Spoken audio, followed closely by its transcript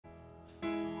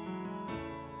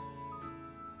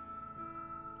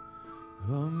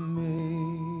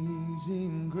Amazing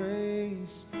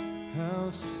grace, how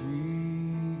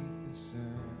sweet the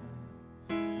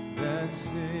sound that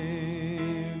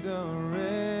saved a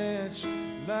wretch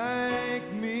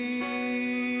like me.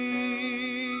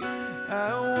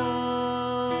 I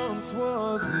once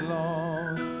was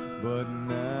lost, but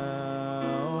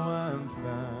now I'm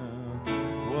found.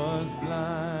 Was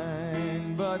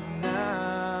blind, but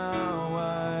now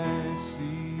I see.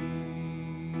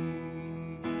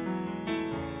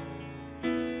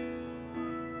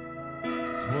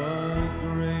 Twas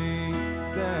grace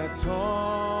that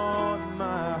taught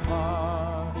my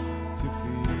heart to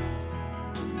fear,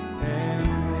 and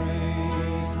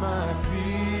grace my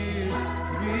fear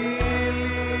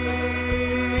relieved.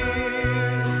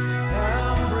 How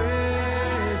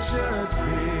precious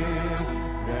did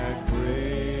that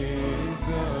grace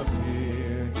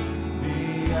appear the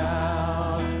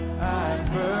hour I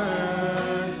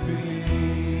first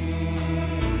believed.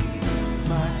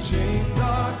 My chains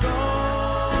are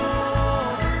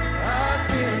gone, I've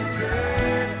been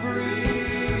set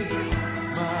free.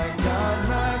 My God,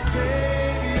 my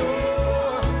Savior,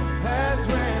 has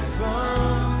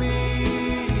ransomed me.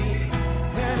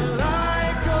 And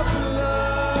like a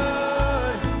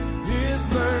flood, His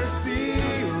mercy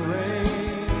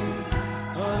reigns.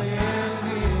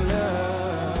 Unending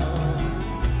love,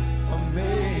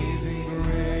 amazing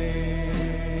grace.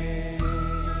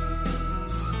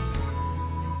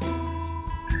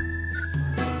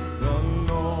 The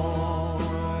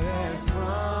Lord has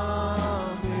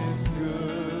promised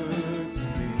good to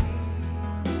me.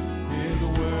 His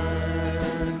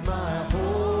word my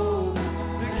hope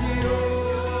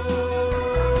secures.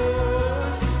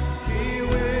 He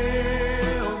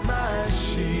will my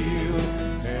shield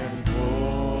and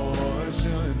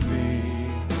portion be,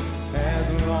 as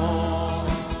long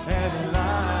as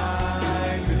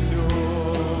life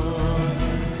endures.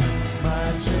 My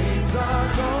chains are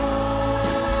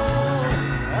gone,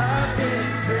 I've been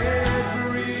set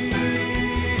free.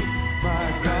 My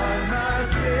God, my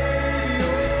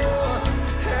Savior,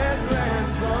 has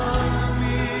ransomed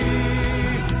me.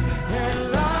 And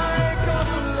like a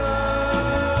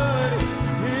flood,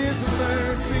 His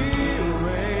mercy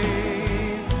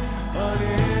reigns.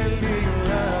 Unending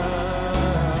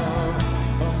love,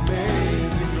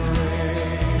 amazing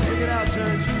grace. Sing it out,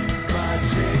 church. My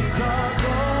chains are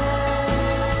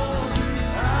gone,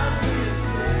 I've been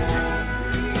set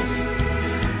free.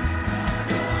 My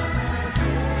God, my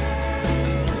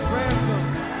Savior, ransomed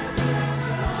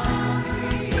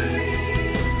me.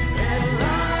 And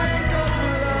like a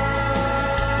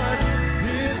flood,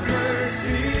 His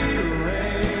mercy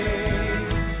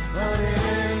reigns.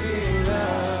 Unending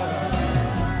love,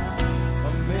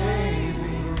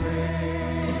 amazing grace.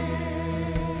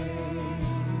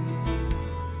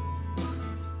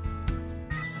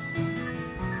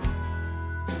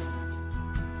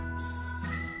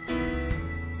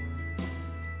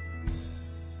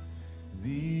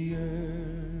 The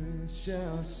earth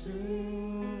shall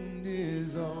soon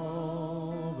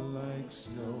dissolve like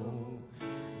snow.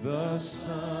 The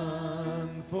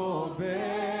sun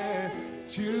forbear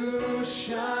to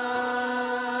shine.